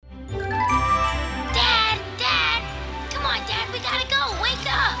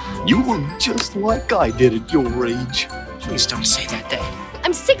You look just like I did at your age. Please don't say that, Dad.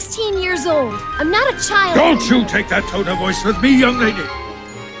 I'm 16 years old. I'm not a child. Don't you take that tone of voice with me, young lady.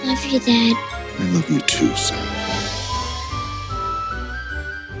 Love you, Dad. I love you too, son.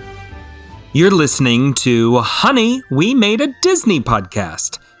 You're listening to Honey, We Made a Disney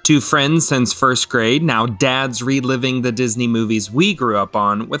Podcast. Two friends since first grade, now dads reliving the Disney movies we grew up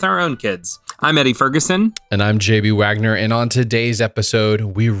on with our own kids. I'm Eddie Ferguson. And I'm JB Wagner. And on today's episode,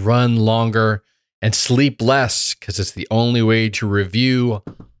 we run longer and sleep less because it's the only way to review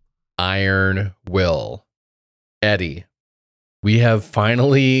Iron Will. Eddie, we have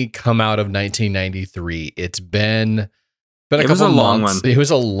finally come out of 1993. It's been a couple of months. It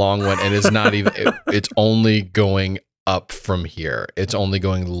was a long one, and it's not even. It's only going up from here. It's only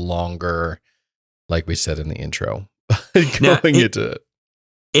going longer, like we said in the intro.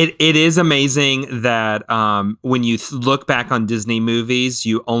 It is amazing that when you look back on Disney movies,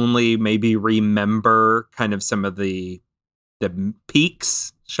 you only maybe remember kind of some of the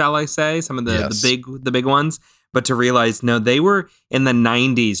peaks, shall I say, some of the big ones. But to realize, no, they were in the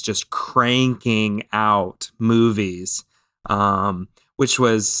 90s just cranking out movies, which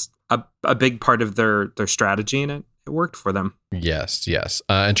was a big part of their strategy, and it worked for them. Yes.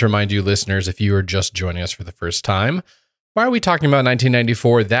 And to remind you, listeners, if you are just joining us for the first time, why are we talking about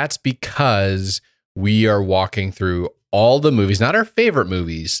 1994? That's because we are walking through all the movies, not our favorite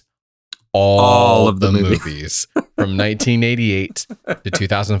movies, all of the movies from 1988 to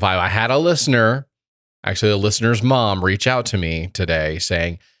 2005. I had a listener, actually a listener's mom, reach out to me today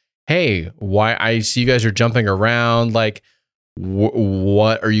saying, hey, why I see you guys are jumping around. Like,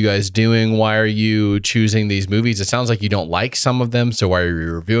 what are you guys doing? Why are you choosing these movies? It sounds like you don't like some of them, so why are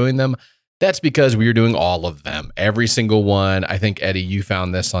you reviewing them? That's because we are doing all of them, every single one. I think, Eddie, you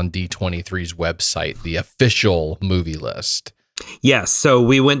found this on D23's website, the official movie list. Yes. So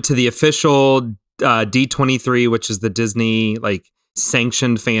we went to the official D23, which is the Disney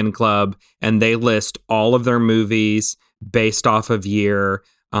sanctioned fan club, and they list all of their movies based off of year.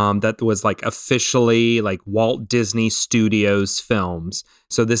 That was officially Walt Disney Studios films.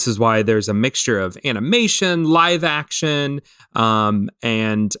 So this is why there's a mixture of animation, live action,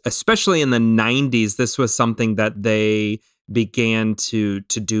 and especially in the 90s, this was something that they began to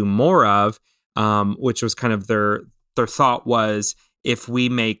do more of, which was kind of their thought was, if we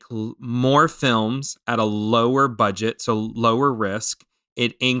make more films at a lower budget, so lower risk,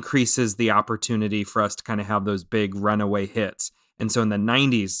 it increases the opportunity for us to kind of have those big runaway hits. And so in the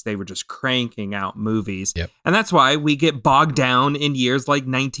 90s, they were just cranking out movies. Yep. And that's why we get bogged down in years like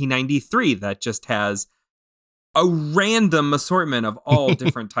 1993 that just has a random assortment of all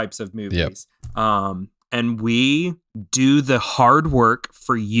different types of movies. Yep. And we do the hard work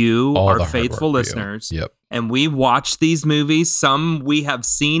for you, our faithful listeners. Yep. And we watch these movies. Some we have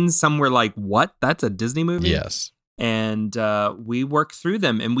seen, some we're like, what? That's a Disney movie? Yes. And we work through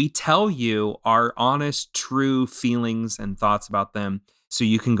them and we tell you our honest, true feelings and thoughts about them. So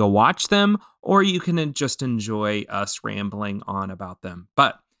you can go watch them or you can just enjoy us rambling on about them.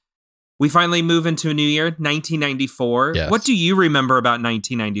 But we finally move into a new year, 1994. Yes. What do you remember about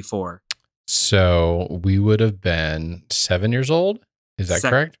 1994? So we would have been 7 years old. Is that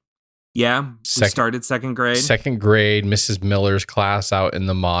correct? Yeah. We started second grade. Second grade, Mrs. Miller's class out in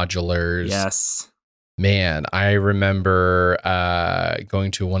the modulars. Yes. Man, I remember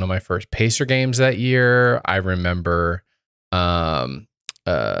going to one of my first Pacer games that year. I remember learning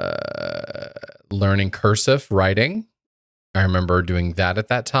cursive writing. I remember doing that at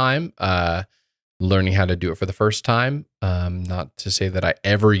that time, learning how to do it for the first time. Not to say that I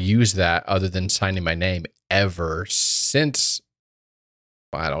ever used that other than signing my name ever since,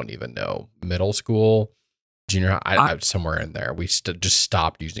 I don't even know, middle school, junior high, somewhere in there. We just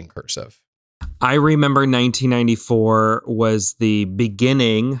stopped using cursive. I remember 1994 was the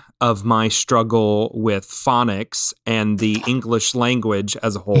beginning of my struggle with phonics and the English language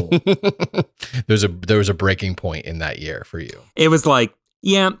as a whole. There was a breaking point in that year for you. It was like,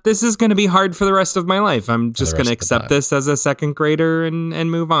 yeah, this is going to be hard for the rest of my life. I'm just going to accept this as a second grader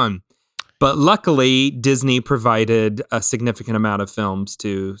and move on. But luckily, Disney provided a significant amount of films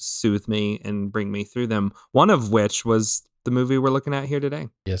to soothe me and bring me through them, one of which was the movie we're looking at here today.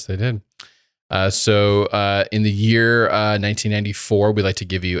 Yes, they did. So in the year 1994, we like to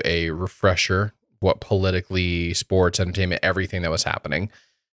give you a refresher, what politically, sports, entertainment, everything that was happening.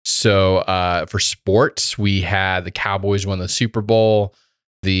 So for sports, we had the Cowboys won the Super Bowl.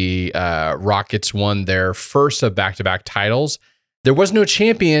 The Rockets won their first of back-to-back titles. There was no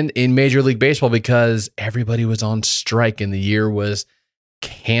champion in Major League Baseball because everybody was on strike, and the year was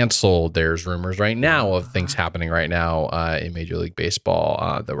canceled. There's rumors right now of things happening right now in Major League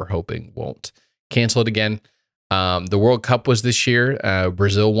Baseball that we're hoping won't cancel it again. The World Cup was this year.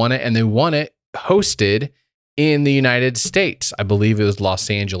 Brazil won it, and they won it hosted in the United States. I believe it was Los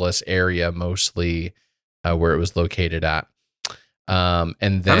Angeles area mostly where it was located at. And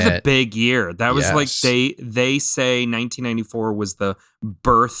then that was a big year. That was Yes. like they say 1994 was the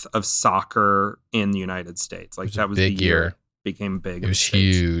birth of soccer in the United States. Like that was big the year year. it became big. It in was the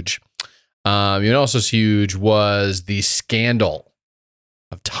States. huge. You know, also huge was the scandal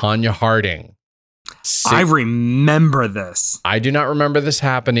of Tanya Harding. I remember this. I do not remember this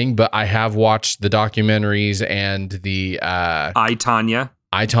happening, but I have watched the documentaries and the I, Tanya.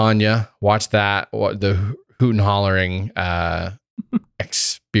 I, Tanya. Watched that, the hoot and hollering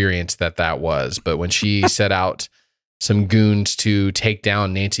experience that was. But when she set out some goons to take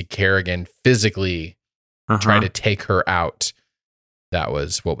down Nancy Kerrigan, physically try to take her out, that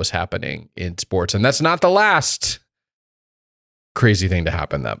was what was happening in sports. And that's not the last crazy thing to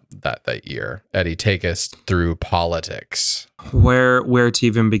happen that year. Eddie, take us through politics. Where to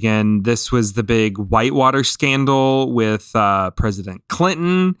even begin? This was the big Whitewater scandal with President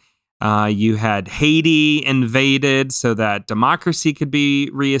Clinton. You had Haiti invaded so that democracy could be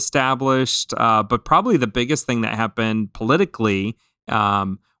reestablished. But probably the biggest thing that happened politically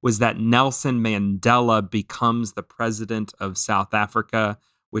was that Nelson Mandela becomes the president of South Africa,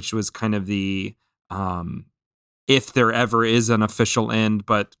 which was kind of the if there ever is an official end,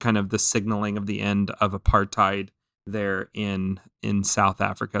 but kind of the signaling of the end of apartheid there in South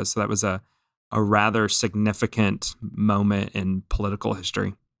Africa. So that was a rather significant moment in political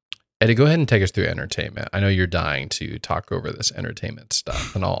history. Eddie, go ahead and take us through entertainment. I know you're dying to talk over this entertainment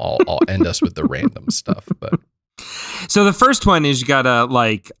stuff, and I'll end us with the random stuff. But so the first one is you gotta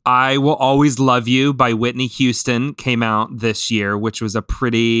like "I Will Always Love You" by Whitney Houston came out this year, which was a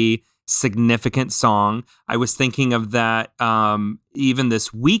pretty significant song. I was thinking of that even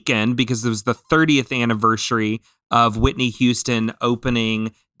this weekend because it was the 30th anniversary of Whitney Houston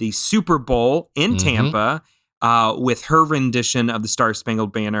opening the Super Bowl in Tampa with her rendition of the Star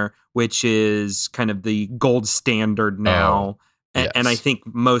Spangled Banner, which is kind of the gold standard now. And I think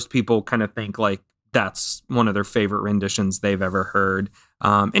most people kind of think like that's one of their favorite renditions they've ever heard.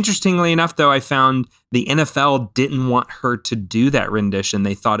 Interestingly enough, though, I found the NFL didn't want her to do that rendition.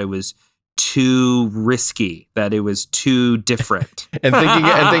 They thought it was too risky, that it was too different. and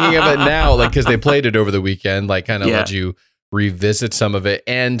thinking of it now, like because they played it over the weekend, like kind of let you revisit some of it,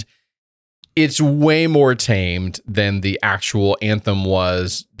 and it's way more tamed than the actual anthem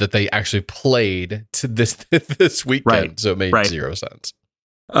was that they actually played to this weekend. Right. So it made zero sense.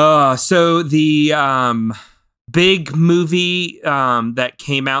 So the big movie that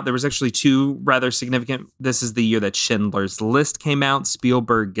came out, there was actually two rather significant. This is the year that Schindler's List came out.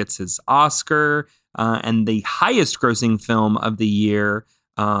 Spielberg gets his Oscar, and the highest grossing film of the year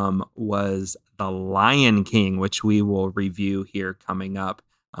was The Lion King, which we will review here coming up.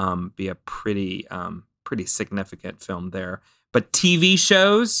 Be a pretty significant film there. But TV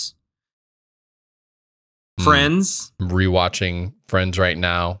shows, Friends. I'm rewatching Friends right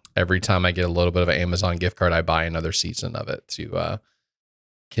now. Every time I get a little bit of an Amazon gift card, I buy another season of it to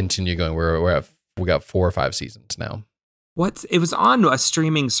continue going. We got 4 or 5 seasons now. It was on a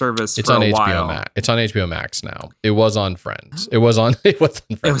streaming service. It's for on a HBO while. Max. It's on HBO Max now. It was on Friends. It was on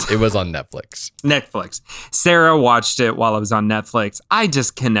Netflix. Netflix. Sarah watched it while it was on Netflix. I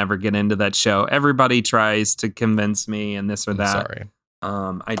just can never get into that show. Everybody tries to convince me and this or that. Sorry.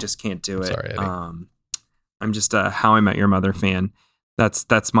 I just can't do it. Sorry, Eddie. I'm just a How I Met Your Mother fan.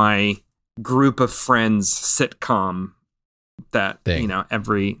 That's my group of friends sitcom that Thing.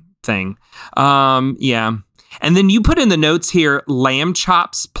 Everything. Yeah. And then you put in the notes here, Lamb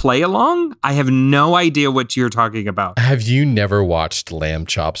Chops Play Along. I have no idea what you're talking about. Have you never watched Lamb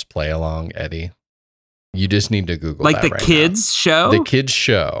Chops Play Along, Eddie? You just need to Google Like that the right kids show? The kids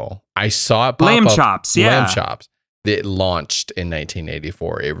show. I saw it pop Lamb up. Chops, yeah. Lamb Chops. It launched in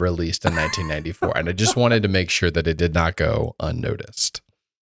 1984. It released in 1994. And I just wanted to make sure that it did not go unnoticed.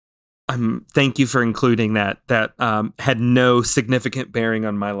 Thank you for including that. That had no significant bearing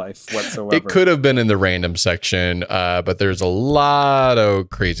on my life whatsoever. It could have been in the random section, but there's a lot of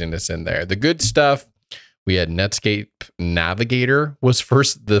craziness in there. The good stuff, we had Netscape Navigator was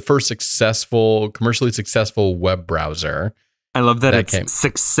the first commercially successful web browser. I love that it's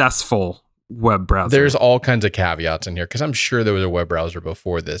successful web browser. There's all kinds of caveats in here because I'm sure there was a web browser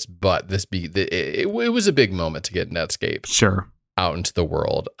before this, but it was a big moment to get Netscape. Sure. Out into the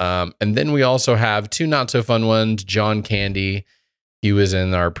world. And then we also have 2 not so fun ones. John Candy, he was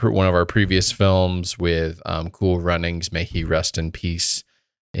in one of our previous films with Cool Runnings. May he rest in peace.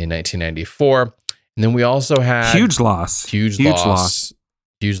 in 1994. And then we also had Huge loss. Huge loss.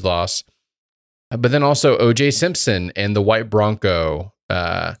 But then also O.J. Simpson and the white Bronco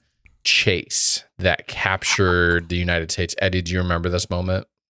chase that captured the United States. Eddie, do you remember this moment?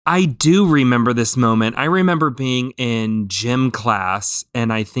 I do remember this moment. I remember being in gym class,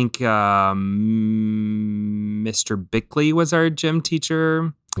 and I think Mr. Bickley was our gym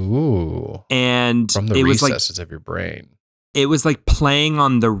teacher. Ooh. And From the it was like recesses of your brain. it was like playing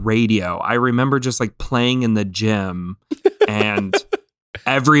on the radio. I remember just like playing in the gym and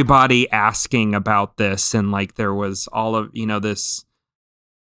everybody asking about this. And like there was all of, this,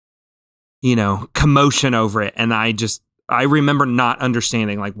 commotion over it. And I remember not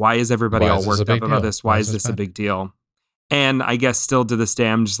understanding, like, why is everybody all worked up about this? Why is this a big deal? And I guess still to this day,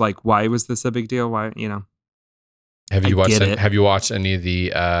 I'm just like, why was this a big deal? Why, Have you watched any of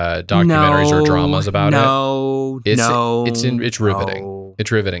the documentaries or dramas about it? It's riveting. No. It's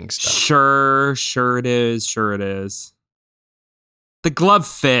riveting stuff. Sure it is. The glove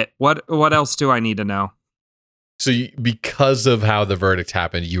fit. What else do I need to know? So because of how the verdict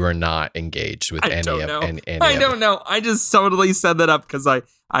happened, you are not engaged with any of it. I don't know. I just totally said that up because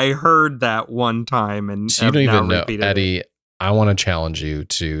I heard that one time and so you don't even know, repeated Eddie. it. I want to challenge you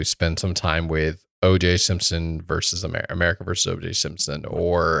to spend some time with O.J. Simpson versus America versus O.J. Simpson,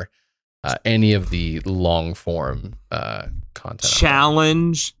 or any of the long form content.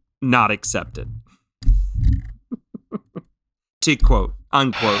 Challenge not accepted. To quote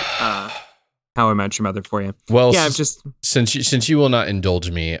unquote. How I Met Your Mother for you. Well, yeah, since you will not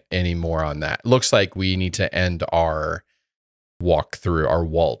indulge me anymore on that, looks like we need to end our waltz through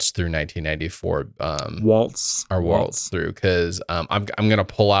 1994. Waltz through, because I'm gonna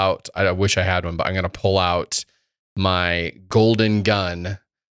pull out. I wish I had one, but I'm gonna pull out my golden gun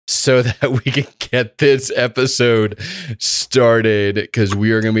so that we can get this episode started, because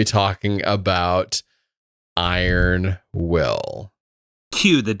we are gonna be talking about Iron Will.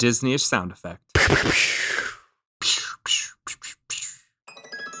 Cue the Disney-ish sound effect.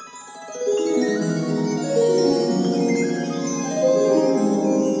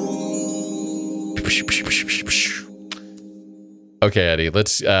 Okay, Eddie,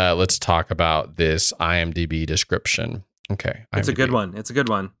 let's talk about this IMDb description. Okay. It's a good one.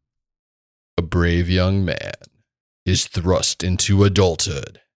 A brave young man is thrust into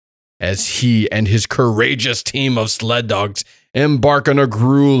adulthood as he and his courageous team of sled dogs embark on a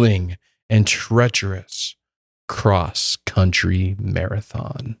grueling and treacherous cross-country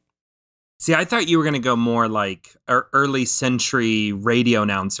marathon. See, I thought you were going to go more like an early century radio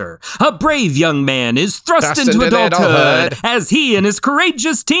announcer. A brave young man is thrust into adulthood as he and his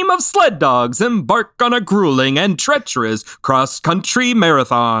courageous team of sled dogs embark on a grueling and treacherous cross-country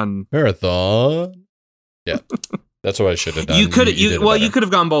marathon. Yeah, that's what I should have done. You could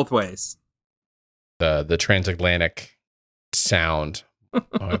have gone both ways. The transatlantic sound.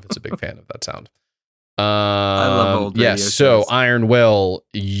 Oh, if it's a big fan of that sound. I love old radio yes. So shows. Iron Will,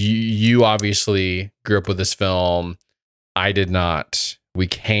 you obviously grew up with this film. I did not. We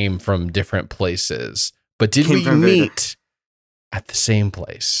came from different places, but did we meet at the same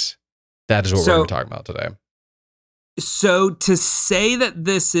place? That is what we're going to talk about today. So to say that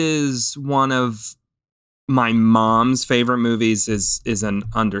this is one of my mom's favorite movies is an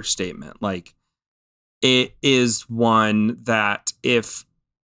understatement. Like, it is one that if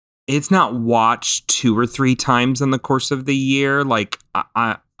it's not watched 2 or 3 times in the course of the year, like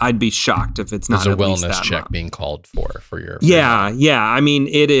I'd be shocked if it's not. There's a at least wellness that check much. being called for your. Yeah. I mean,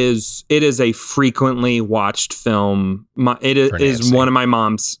 it is a frequently watched film. It is one of my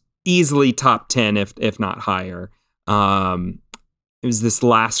mom's easily top 10, if not higher. It was this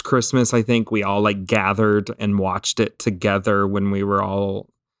last Christmas, I think we all like gathered and watched it together when we were all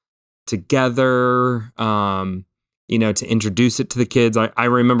together. To introduce it to the kids. I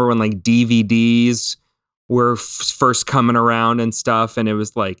remember when like DVDs were first coming around and stuff, and it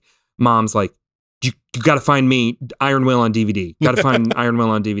was like, mom's like, you got to find me Iron Will on DVD. Got to find Iron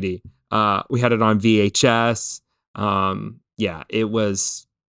Will on DVD. We had it on VHS. It was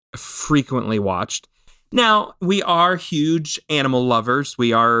frequently watched. Now, we are huge animal lovers.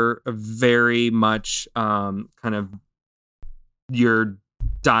 We are very much kind of your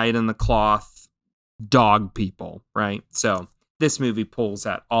dyed in the cloth dog people, right? So this movie pulls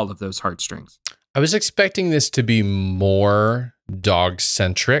at all of those heartstrings. I was expecting this to be more dog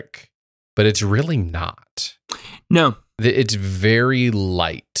centric, but it's really not. No. It's very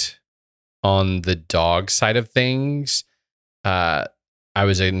light on the dog side of things. I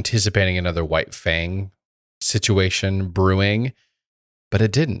was anticipating another White Fang situation brewing. but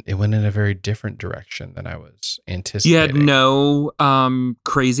it didn't. It went in a very different direction than I was You anticipating. had no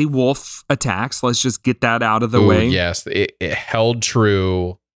crazy wolf attacks. Let's just get that out of the way. Yes, it held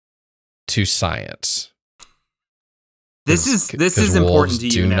true to science. This is important to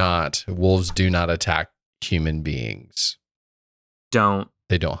you now. Wolves do not attack human beings.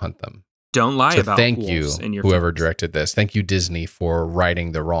 They don't hunt them. Don't lie So about thank wolves you, in your whoever films. directed this. Thank you, Disney, for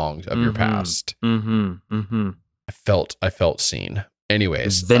righting the wrongs of your past. I felt seen.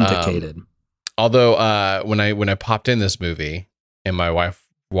 Anyways, Vindicated. Although when I popped in this movie and my wife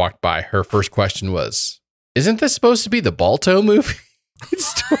walked by, her first question was, "Isn't this supposed to be the Balto movie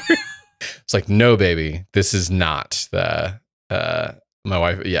story?" It's like, no, baby, this is not the. My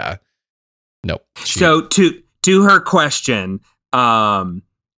wife, yeah, nope. So to her question, the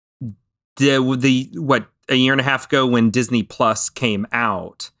a year and a half ago when Disney Plus came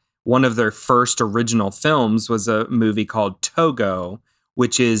out, one of their first original films was a movie called Togo,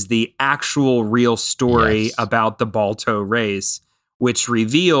 which is the actual real story about the Balto race, which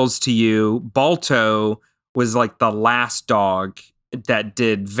reveals to you Balto was like the last dog that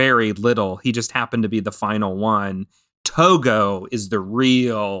did very little. He just happened to be the final one. Togo is the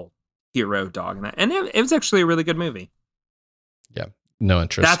real hero dog in that. And it was actually a really good movie. Yeah, no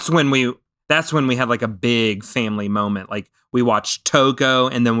interest. That's when we had like a big family moment. Like we watched Togo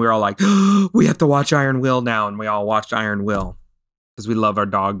and then we were all like, oh, we have to watch Iron Will now. And we all watched Iron Will because we love our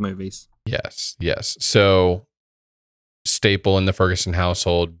dog movies. Yes. So staple in the Ferguson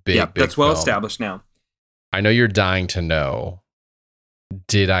household. Big that's well film. established now. I know you're dying to know,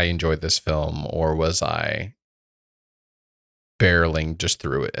 did I enjoy this film or was I barreling just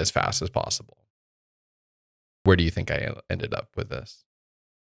through it as fast as possible? Where do you think I ended up with this?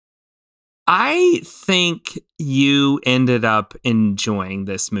 I think you ended up enjoying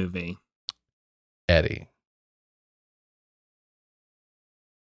this movie. Eddie.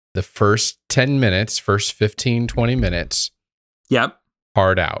 The first 10 minutes, first 15, 20 minutes. Yep.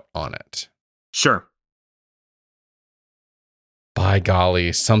 Hard out on it. Sure. By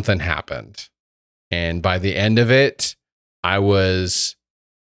golly, something happened. And by the end of it, I was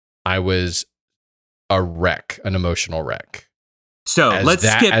a wreck, an emotional wreck. So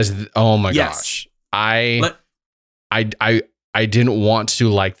skip. Oh my gosh. I didn't want to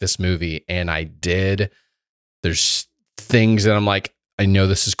like this movie and I did. There's things that I'm like, I know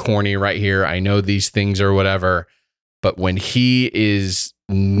this is corny right here. I know these things or whatever. But when he is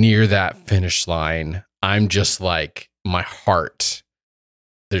near that finish line, I'm just like, my heart.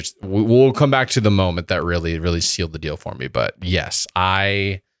 We'll come back to the moment that really, really sealed the deal for me. But yes,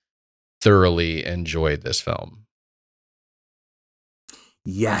 I thoroughly enjoyed this film.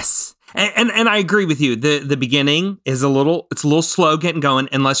 Yes. And I agree with you. The beginning is a little slow getting going.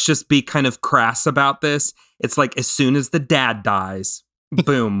 And let's just be kind of crass about this. It's like as soon as the dad dies,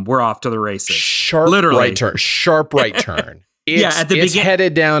 boom, we're off to the races. Sharp right turn. It's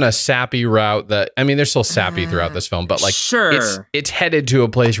headed down a sappy route that, I mean, they're still sappy throughout this film, but like, sure, it's headed to a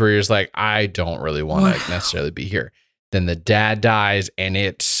place where you're just like, I don't really want to necessarily be here. Then the dad dies and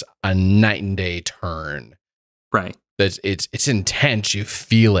it's a night and day turn. Right. It's intense. You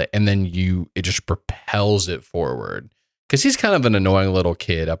feel it. And then it just propels it forward because he's kind of an annoying little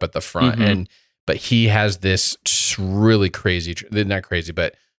kid up at the front. But he has this really crazy, not crazy,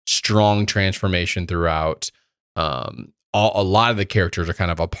 but strong transformation throughout. A lot of the characters are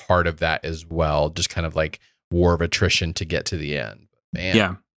kind of a part of that as well. Just kind of like war of attrition to get to the end.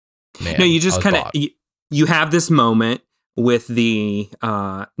 Man, no, you just kind of, you have this moment with the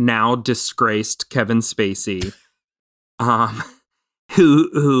now disgraced Kevin Spacey,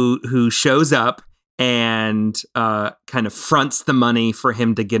 who shows up and kind of fronts the money for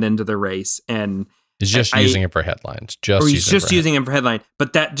him to get into the race, and he's just using it for headlines. Using him for headline.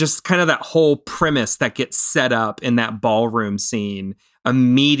 But that just kind of that whole premise that gets set up in that ballroom scene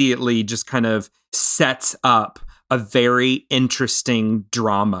immediately just kind of sets up a very interesting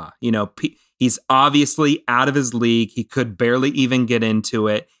drama. You know, he's obviously out of his league. He could barely even get into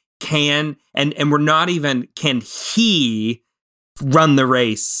it. Can he run the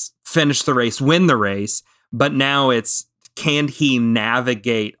race, finish the race, win the race? But now it's, can he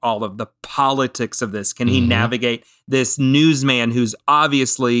navigate all of the politics of this? Can he navigate this newsman who's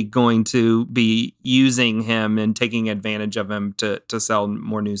obviously going to be using him and taking advantage of him to sell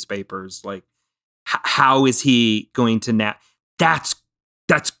more newspapers? Like, how is he going to That's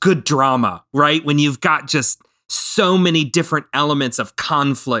good drama, right? When you've got just so many different elements of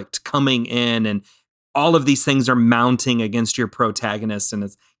conflict coming in and all of these things are mounting against your protagonist,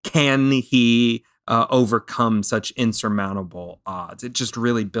 and can he overcome such insurmountable odds? It just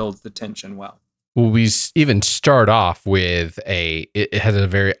really builds the tension well. We even start off with it has a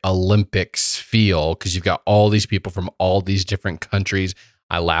very Olympics feel because you've got all these people from all these different countries.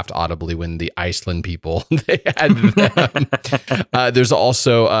 I laughed audibly when the Iceland people, they had them. There's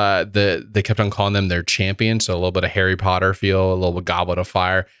also they kept on calling them their champion. So a little bit of Harry Potter feel, a little bit Goblet of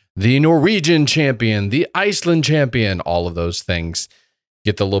Fire, the Norwegian champion, the Iceland champion, all of those things.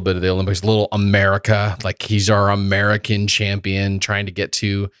 Get the little bit of the Olympics, little America, like he's our American champion trying to get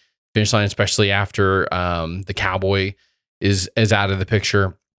to finish line, especially after the cowboy is out of the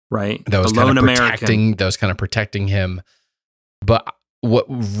picture. Right. That was Alone kind of protecting. American. That was kind of protecting him. But what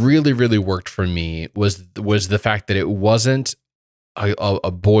really, really worked for me was the fact that it wasn't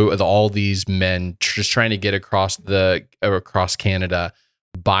a boy with all these men just trying to get across Canada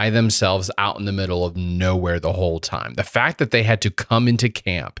by themselves out in the middle of nowhere the whole time. The fact that they had to come into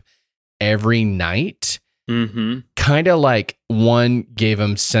camp every night. Mm-hmm. Kind of like one gave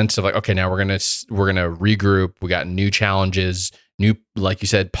them sense of like, okay, now we're gonna regroup. We got new challenges, new, like you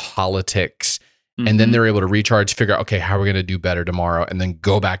said, politics, and then they're able to recharge, figure out, okay, how are we gonna do better tomorrow, and then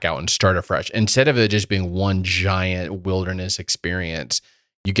go back out and start afresh. Instead of it just being one giant wilderness experience,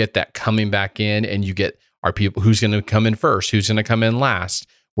 you get that coming back in, and you get our people, who's gonna come in first, who's gonna come in last,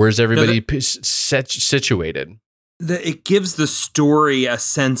 where's everybody situated. It gives the story a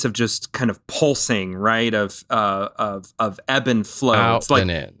sense of just kind of pulsing, right? Of ebb and flow. Out it's like, and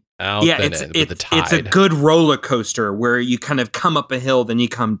in. With the tide. It's a good roller coaster where you kind of come up a hill, then you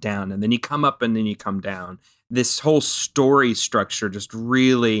come down, and then you come up, and then you come down. This whole story structure just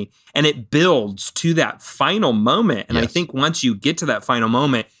really, and it builds to that final moment. And I think once you get to that final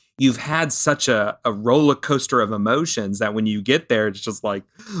moment, you've had such a roller coaster of emotions that when you get there, it's just like,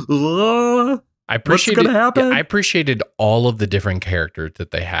 I appreciated, what's gonna happen? I appreciated all of the different characters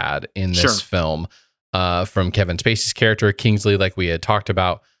that they had in this film. From Kevin Spacey's character, Kingsley, like we had talked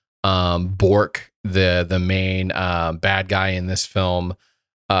about, Bork, the main bad guy in this film.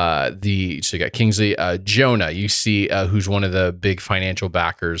 So you got Kingsley, Jonah. You see who's one of the big financial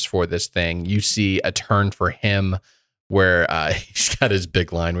backers for this thing. You see a turn for him where he's got his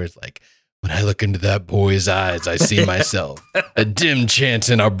big line where it's like, when I look into that boy's eyes, I see myself, a dim chance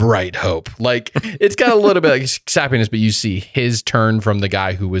and a bright hope. Like, it's got a little bit like sappiness, but you see his turn from the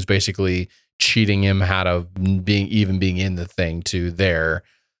guy who was basically cheating him out of being in the thing to there.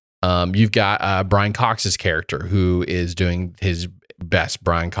 You've got Brian Cox's character who is doing his best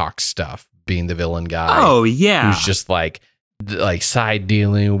Brian Cox stuff, being the villain guy. Oh, yeah. Who's just like side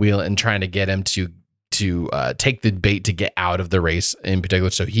dealing, wheeling, and trying to get him to take the bait to get out of the race in particular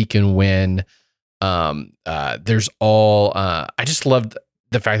so he can win. There's all I just loved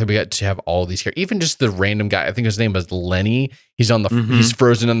the fact that we got to have all these characters, even just the random guy. I think his name was Lenny. He's on the he's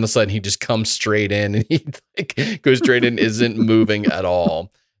frozen on the side and he just comes straight in and he like goes straight in, isn't moving at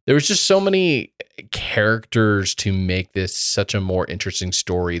all. There was just so many characters to make this such a more interesting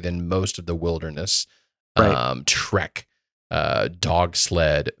story than most of the wilderness trek dog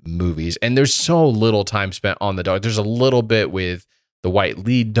sled movies. And there's so little time spent on the dog. There's a little bit with the white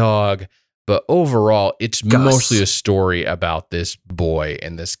lead dog, but overall it's Gus. mostly a story about this boy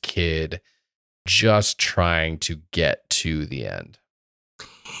and this kid just trying to get to the end.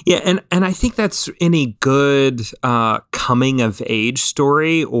 Yeah, and I think that's any good coming of age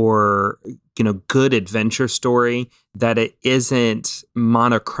story or good adventure story that it isn't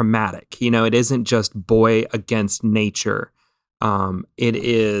monochromatic. It isn't just boy against nature. It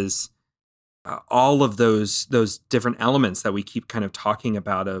is all of those different elements that we keep kind of talking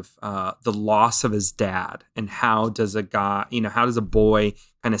about of the loss of his dad and how does a boy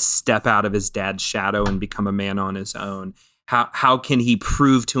kind of step out of his dad's shadow and become a man on his own? How can he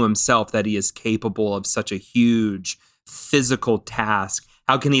prove to himself that he is capable of such a huge physical task?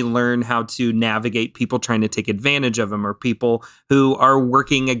 How can he learn how to navigate people trying to take advantage of him or people who are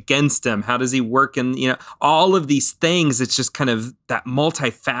working against him? How does he work in, all of these things? It's just kind of that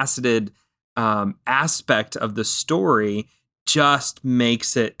multifaceted aspect of the story just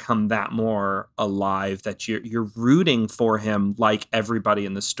makes it come that more alive that you're rooting for him like everybody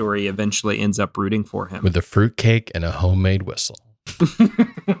in the story eventually ends up rooting for him. With a fruitcake and a homemade whistle.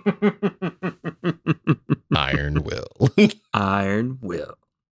 Iron Will. Iron Will.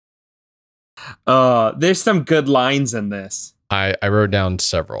 There's some good lines in this. I wrote down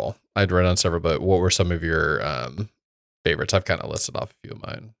several. I'd write down several, but what were some of your favorites? I've kind of listed off a few of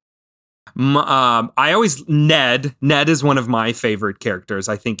mine. I always Ned is one of my favorite characters.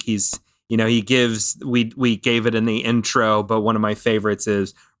 I think he's he gives we gave it in the intro, but one of my favorites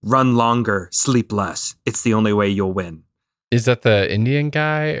is run longer, sleep less. It's the only way you'll win. Is that the Indian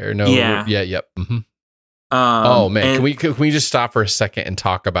guy or no? Yeah. Yep. Mm-hmm. Oh man, can we just stop for a second and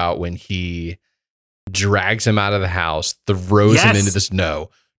talk about when he drags him out of the house, throws him Yes. into the snow.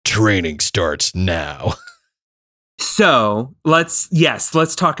 Training starts now. So let's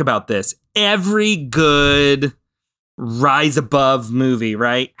talk about this. Every good Rise Above movie,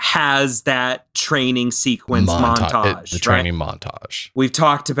 right, has that training sequence montage. The training montage. We've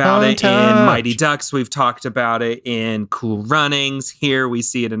talked about it in Montage. Mighty Ducks. We've talked about it in Cool Runnings. Here we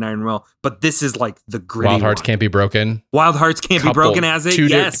see it in Iron Will. But this is like the gritty Wild Hearts one. Can't Be Broken. Wild Hearts Can't Be Broken as it.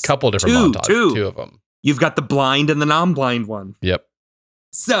 Yes. Couple different montages. Two of them. You've got the blind and the non-blind one. Yep.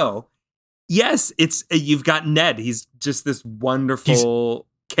 So, yes, you've got Ned. He's just this wonderful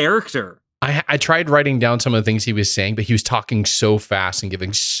character. I tried writing down some of the things he was saying, but he was talking so fast and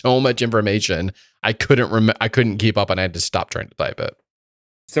giving so much information. I couldn't keep up, and I had to stop trying to type it.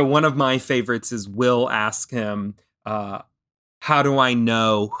 So one of my favorites is Will ask him, how do I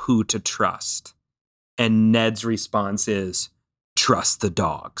know who to trust? And Ned's response is, trust the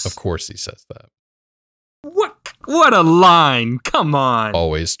dogs. Of course he says that. What a line. Come on.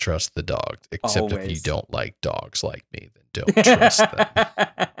 Always trust the dog, except if you Always. don't like dogs like me, then don't trust them.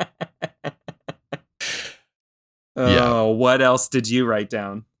 Oh, what else did you write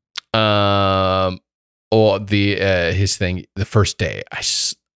down? His thing, the first day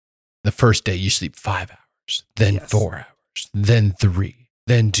you sleep 5 hours, then Yes. 4 hours, then 3,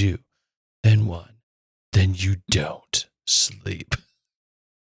 then 2, then 1, then you don't sleep.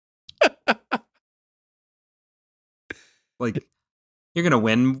 Like, you're going to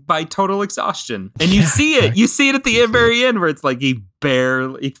win by total exhaustion. And you Yeah, see it. You see it at the very end where it's like he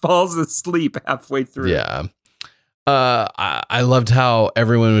falls asleep halfway through. Yeah. I loved how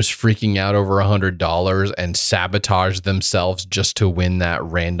everyone was freaking out over $100 and sabotaged themselves just to win that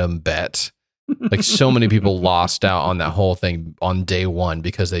random bet. Like, so many people lost out on that whole thing on day one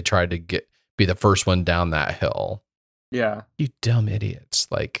because they tried to be the first one down that hill. Yeah. You dumb idiots.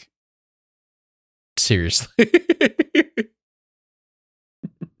 Like, seriously.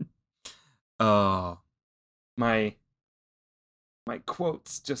 Oh, my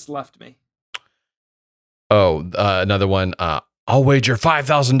quotes just left me. Oh, another one. I'll wager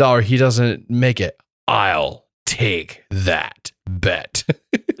 $5,000 he doesn't make it. I'll take that bet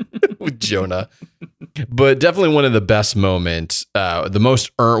with Jonah. But definitely one of the best moments, one of the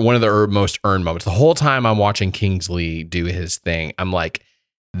most earned moments. The whole time I'm watching Kingsley do his thing, I'm like,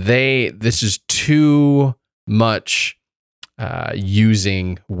 this is too much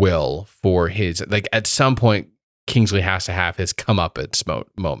using Will for his, like, at some point Kingsley has to have his comeuppance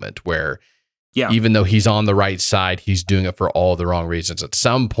moment where even though he's on the right side, he's doing it for all the wrong reasons. At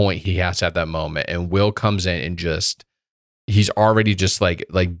some point he has to have that moment, and Will comes in and he's already just like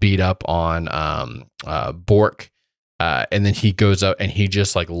beat up on Bork, and then he goes up and he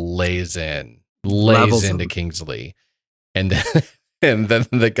just like lays Levels into him. Kingsley, and then and then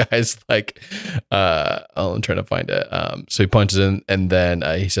the guy's like, I'm trying to find it. So he punches in, and then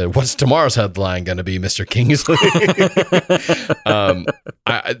he said, "What's tomorrow's headline going to be, Mr. Kingsley?"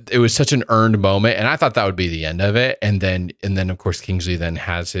 It was such an earned moment, and I thought that would be the end of it. And then of course Kingsley then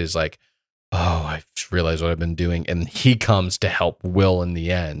has his like, oh, I just realized what I've been doing, and he comes to help Will in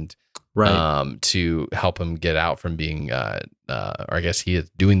the end, Right. to help him get out from being, or I guess he is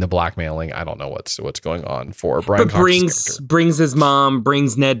doing the blackmailing. I don't know what's going on for Brian. But Cox's character. brings his mom,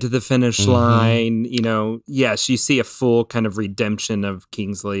 brings Ned to the finish Mhm. line. You know, yes, you see a full kind of redemption of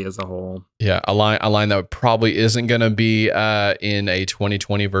Kingsley as a whole. Yeah, a line that probably isn't going to be in a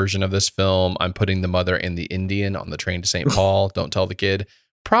 2020 version of this film. I'm putting the mother and the Indian on the train to St. Paul. Don't tell the kid.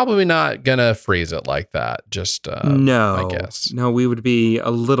 Probably not going to phrase it like that. Just No, I guess no, we would be a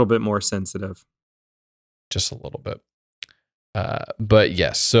little bit more sensitive. just a little bit. But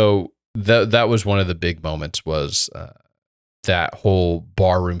yes, so that was one of the big moments, was that whole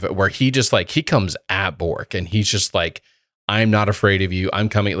barroom where he just like, he comes at Bork and he's just like, I'm not afraid of you. I'm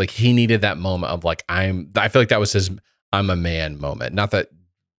coming. Like, he needed that moment of like, I feel like that was his I'm a man moment. Not that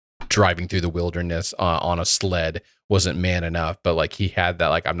driving through the wilderness on a sled wasn't man enough, but like, he had that,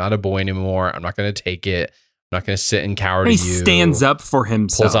 like, I'm not a boy anymore. I'm not going to take it. I'm not going to sit and cower to He you. stands up for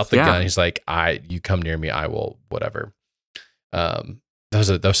himself. Pulls out the yeah. gun. He's like, you come near me, I will, whatever. That was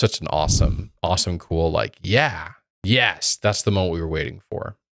such an awesome, cool, like, yes, that's the moment we were waiting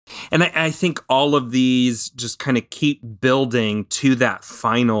for. And I think all of these just kind of keep building to that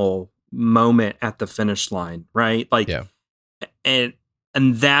final moment at the finish line, right? Like, Yeah. and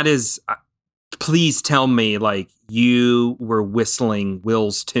that is, please tell me, like, you were whistling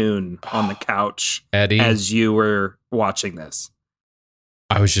Will's tune on the couch Eddie, as you were watching this.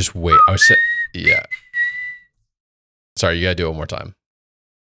 I was yeah. Sorry, you gotta do it one more time.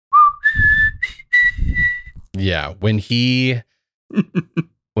 Yeah, when he's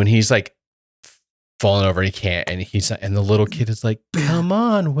like falling over and he can't. And the little kid is like, come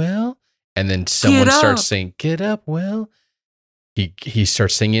on, Will. And then someone starts saying, get up, Will. He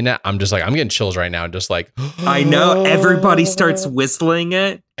starts singing it. I'm just like, I'm getting chills right now. Just like, I know. Everybody starts whistling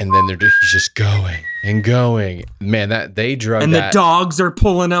it. And then he's just going and going. Man, that they drug and that. the dogs are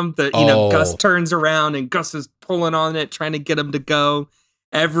pulling him. Gus turns around and Gus is pulling on it, trying to get him to go.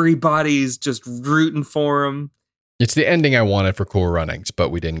 Everybody's just rooting for him. It's the ending I wanted for Cool Runnings, but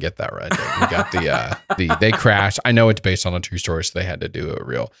we didn't get that ending. We got they crashed. I know it's based on a true story, so they had to do a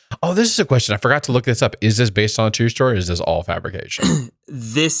real. Oh, this is a question. I forgot to look this up. Is this based on a true story or is this all fabrication?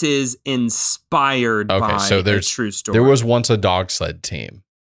 This is inspired by a true story. There was once a dog sled team,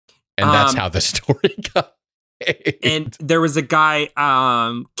 and that's how the story got made. And there was a guy,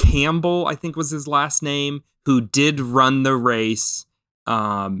 Campbell, I think was his last name, who did run the race.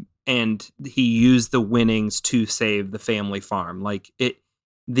 And he used the winnings to save the family farm.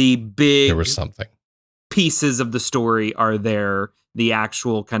 There was something. Pieces of the story are there. The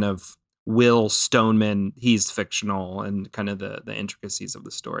actual kind of Will Stoneman, he's fictional, and kind of the intricacies of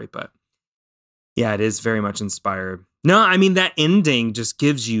the story. But yeah, it is very much inspired. No, I mean, that ending just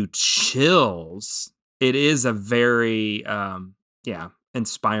gives you chills. It is a very,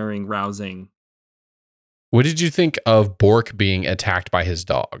 inspiring, rousing. What did you think of Bork being attacked by his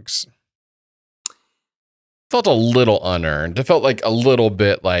dogs? Felt a little unearned. It felt like a little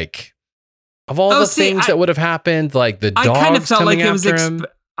bit like of all the things that would have happened, like the dogs I kind of felt coming like it was after him.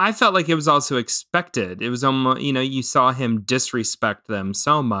 I felt like it was also expected. It was almost, you saw him disrespect them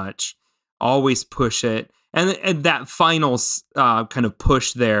so much, always push it, and that final kind of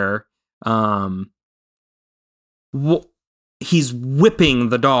push there. He's whipping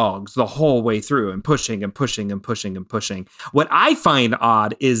the dogs the whole way through and pushing and pushing and pushing and pushing. What I find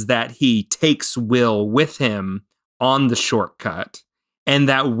odd is that he takes Will with him on the shortcut and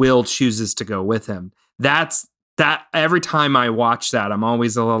that Will chooses to go with him. That every time I watch that, I'm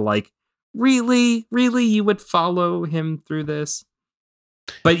always a little like, really, you would follow him through this?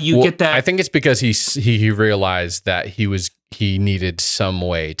 But you get that. I think it's because he realized that he needed some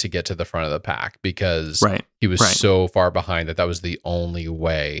way to get to the front of the pack because he was so far behind that was the only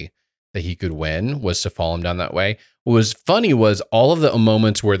way that he could win was to follow him down that way. What was funny was all of the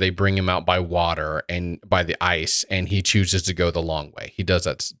moments where they bring him out by water and by the ice and he chooses to go the long way. He does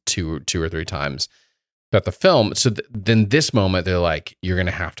that two or three times throughout the film. So then this moment they're like, you're going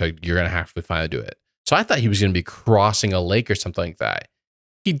to have to finally do it. So I thought he was going to be crossing a lake or something like that.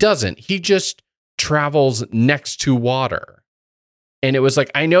 He doesn't. He just travels next to water. And it was like,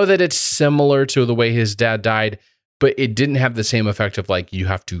 I know that it's similar to the way his dad died, but it didn't have the same effect of like, you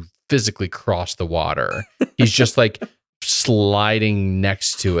have to physically cross the water. He's just like sliding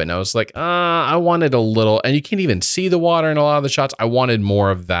next to it. And I was like, I wanted a little, and you can't even see the water in a lot of the shots. I wanted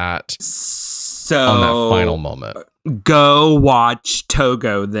more of that on that final moment. Go watch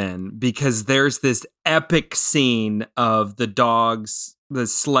Togo then, because there's this epic scene of the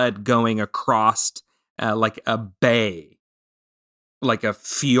sled going across like a bay, like a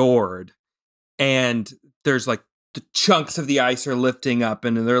fjord, and there's like the chunks of the ice are lifting up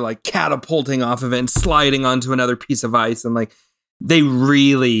and they're like catapulting off of it and sliding onto another piece of ice, and like they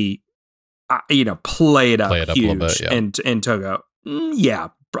really play it up huge a little bit, yeah. in Togo.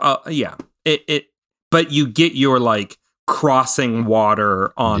 But you get your like crossing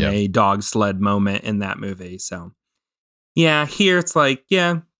water on a dog sled moment in that movie. So yeah, here it's like,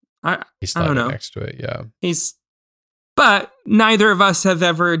 I don't know. Next to it, yeah. But neither of us have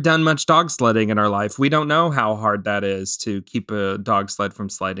ever done much dog sledding in our life. We don't know how hard that is to keep a dog sled from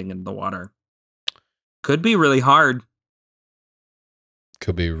sliding in the water. Could be really hard.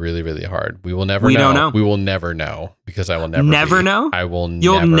 Could be really, really hard. We will never know. Don't know. We will never know because I will never know. I will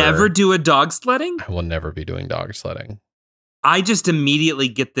You'll never do a dog sledding? I will never be doing dog sledding. I just immediately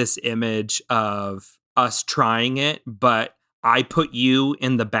get this image of us trying it, but I put you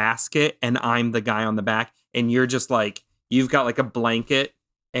in the basket and I'm the guy on the back, and you're just like, you've got like a blanket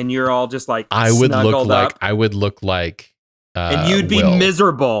and you're all just like snuggled up. I would look like and you'd be Will.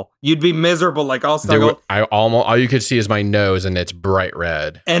 miserable. You'd be miserable, like all snuggled. All you could see is my nose and it's bright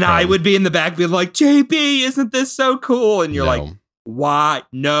red. And I would be in the back being like, JP, isn't this so cool? And you're like, why?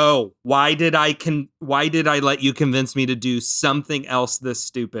 No. Why did I let you convince me to do something else this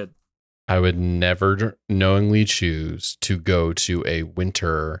stupid? I would never knowingly choose to go to a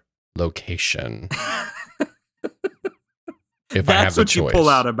winter location. If I have the choice. That's what you pull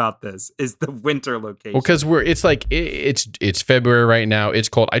out about this is the winter location. Well, because it's February right now. It's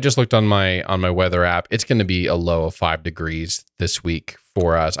cold. I just looked on my weather app. It's going to be a low of 5 degrees this week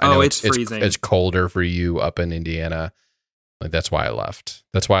for us. I know it's freezing. It's colder for you up in Indiana. Like that's why I left.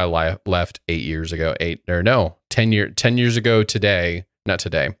 That's why I left 8 years ago. 10 years ago today. Not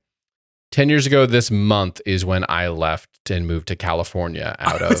today. 10 years ago this month is when I left and moved to California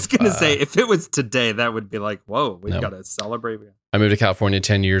I was going to say, if it was today, that would be like, whoa, we've got to celebrate. I moved to California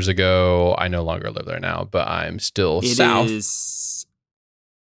 10 years ago. I no longer live there now, but I'm still south.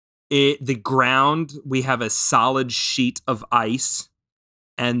 The ground, we have a solid sheet of ice,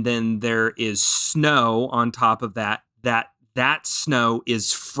 and then there is snow on top of that. That snow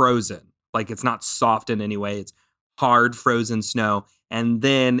is frozen. Like it's not soft in any way. It's hard frozen snow. And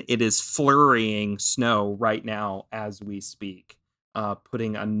then it is flurrying snow right now as we speak,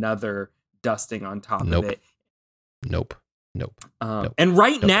 putting another dusting on top of it. Nope. And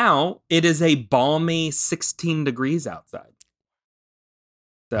right now, it is a balmy 16 degrees outside.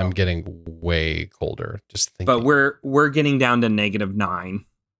 So, I'm getting way colder. Just thinking. But we're getting down to -9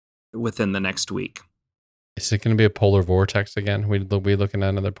 within the next week. Is it going to be a polar vortex again? We'll be looking at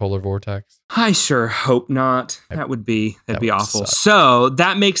another polar vortex. I sure hope not. That'd be awful. Suck. So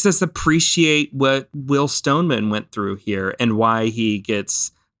that makes us appreciate what Will Stoneman went through here and why he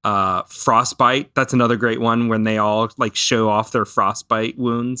gets frostbite. That's another great one when they all like show off their frostbite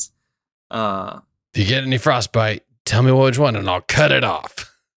wounds. If you get any frostbite, tell me which one and I'll cut it off.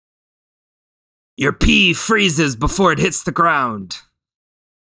 Your pee freezes before it hits the ground.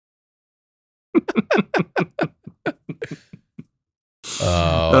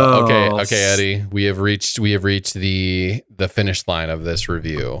 Okay, Eddie. We have reached the finish line of this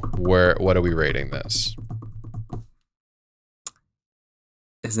review. What are we rating this?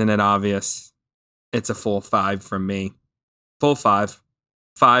 Isn't it obvious? It's a full 5 from me. Full 5.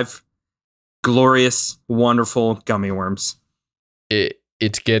 5 glorious, wonderful gummy worms.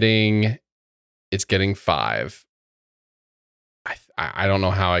 It's getting 5. I don't know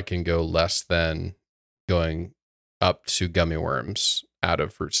how I can go less than going up to gummy worms out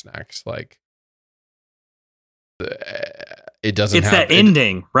of fruit snacks. Like it doesn't. It's that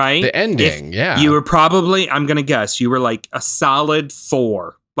ending, right? The ending, yeah. You were probably, I'm gonna guess, you were like a solid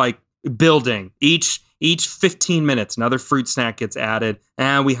 4, like building each 15 minutes. Another fruit snack gets added,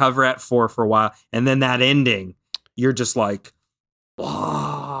 and we hover at 4 for a while, and then that ending, you're just like,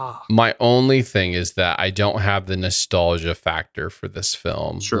 oh. My only thing is that I don't have the nostalgia factor for this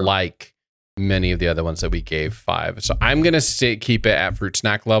film, like many of the other ones that we gave 5. So I'm gonna keep it at fruit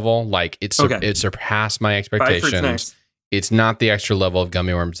snack level. Like it surpassed my expectations. It's not the extra level of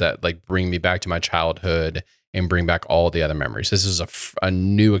gummy worms that like bring me back to my childhood and bring back all the other memories. This is a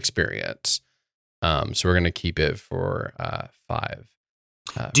new experience. So we're gonna keep it for 5.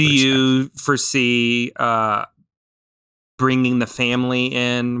 Do you foresee bringing the family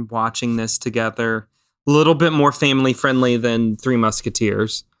in, watching this together? A little bit more family friendly than Three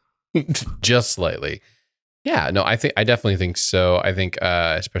Musketeers. Just slightly. Yeah, no, I definitely think so. I think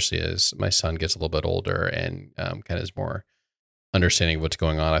especially as my son gets a little bit older and kind of is more understanding of what's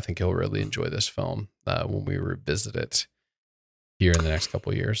going on, I think he'll really enjoy this film when we revisit it here in the next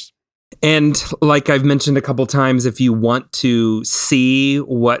couple of years. And like I've mentioned a couple times, if you want to see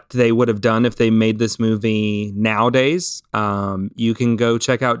what they would have done if they made this movie nowadays, you can go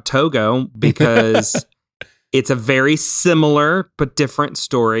check out Togo, because it's a very similar but different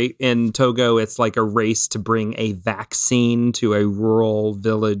story. In Togo, it's like a race to bring a vaccine to a rural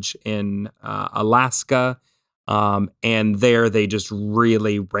village in Alaska. And there they just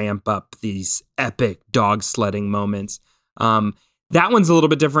really ramp up these epic dog sledding moments. That one's a little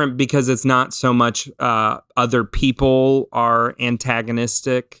bit different because it's not so much other people are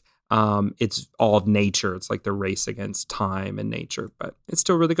antagonistic. It's all of nature. It's like the race against time and nature, but it's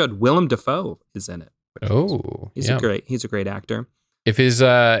still really good. Willem Dafoe is in it. Oh, he's a great actor. If his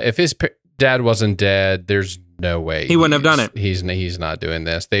dad wasn't dead, there's no way he wouldn't have done it. He's not doing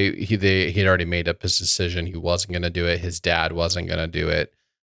this. He'd already made up his decision. He wasn't going to do it. His dad wasn't going to do it.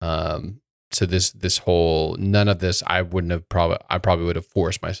 So this whole, none of this, I probably would have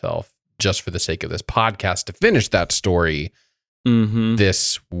forced myself just for the sake of this podcast to finish that story. Mm-hmm.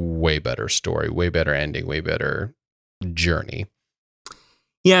 This way better story, way better ending, way better journey.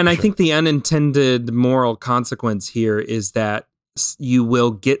 Yeah, and I think the unintended moral consequence here is that you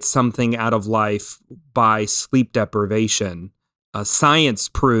will get something out of life by sleep deprivation. Science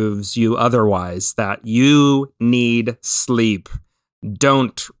proves you otherwise, that you need sleep.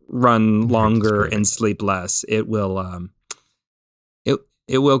 Don't run longer and sleep less. It will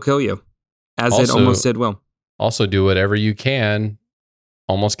it will kill you, as it almost did Will. Also, do whatever you can,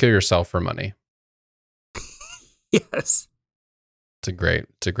 almost kill yourself for money. Yes. It's a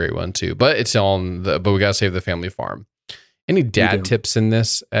great one too. But it's on but we gotta save the family farm. Any dad tips in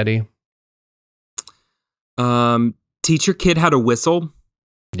this, Eddie? Teach your kid how to whistle.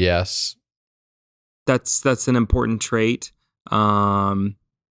 Yes. That's an important trait.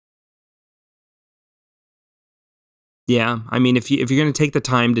 Yeah, I mean, if you're going to take the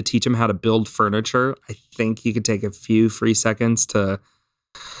time to teach them how to build furniture, I think you could take a few free seconds to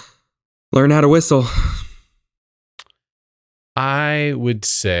learn how to whistle. I would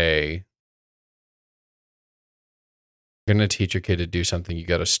say, you're going to teach your kid to do something, you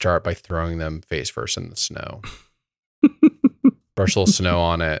got to start by throwing them face first in the snow. Brush a little snow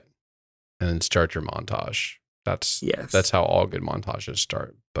on it, and then start your montage. That's how all good montages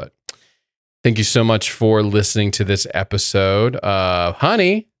start. But thank you so much for listening to this episode.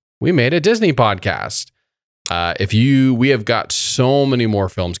 Honey, we made a Disney podcast. We have got so many more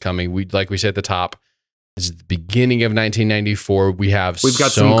films coming. Like we said at the top, this is the beginning of 1994. We've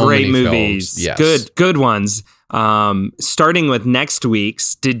got some great movies. Yes. Good ones. Starting with next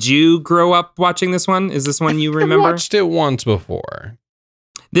week's. Did you grow up watching this one? Is this one you remember? I watched it once before.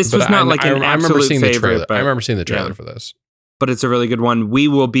 This was not like an absolute favorite. I remember seeing the trailer for this. But it's a really good one. We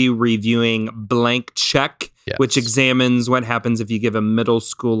will be reviewing Blank Check, which examines what happens if you give a middle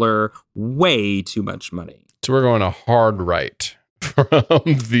schooler way too much money. So we're going a hard right from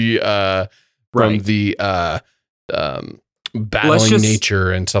the battling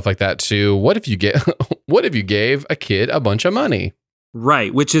nature and stuff like that to what if you gave a kid a bunch of money?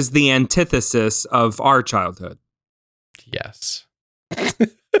 Right, which is the antithesis of our childhood. Yes.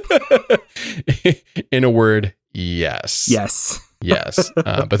 In a word, yes. Yes. Yes.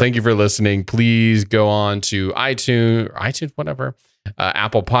 But thank you for listening. Please go on to iTunes, whatever,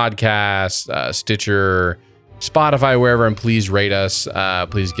 Apple Podcasts, Stitcher, Spotify, wherever, and please rate us.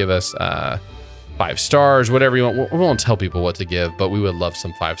 Please give us 5 stars, whatever you want. We won't tell people what to give, but we would love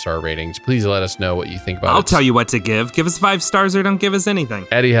some 5-star ratings. Please let us know what you think about it. I'll tell you what to give. Give us 5 stars or don't give us anything.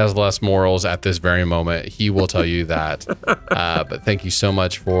 Eddie has less morals at this very moment. He will tell you that. But thank you so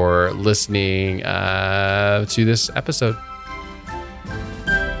much for listening to this episode.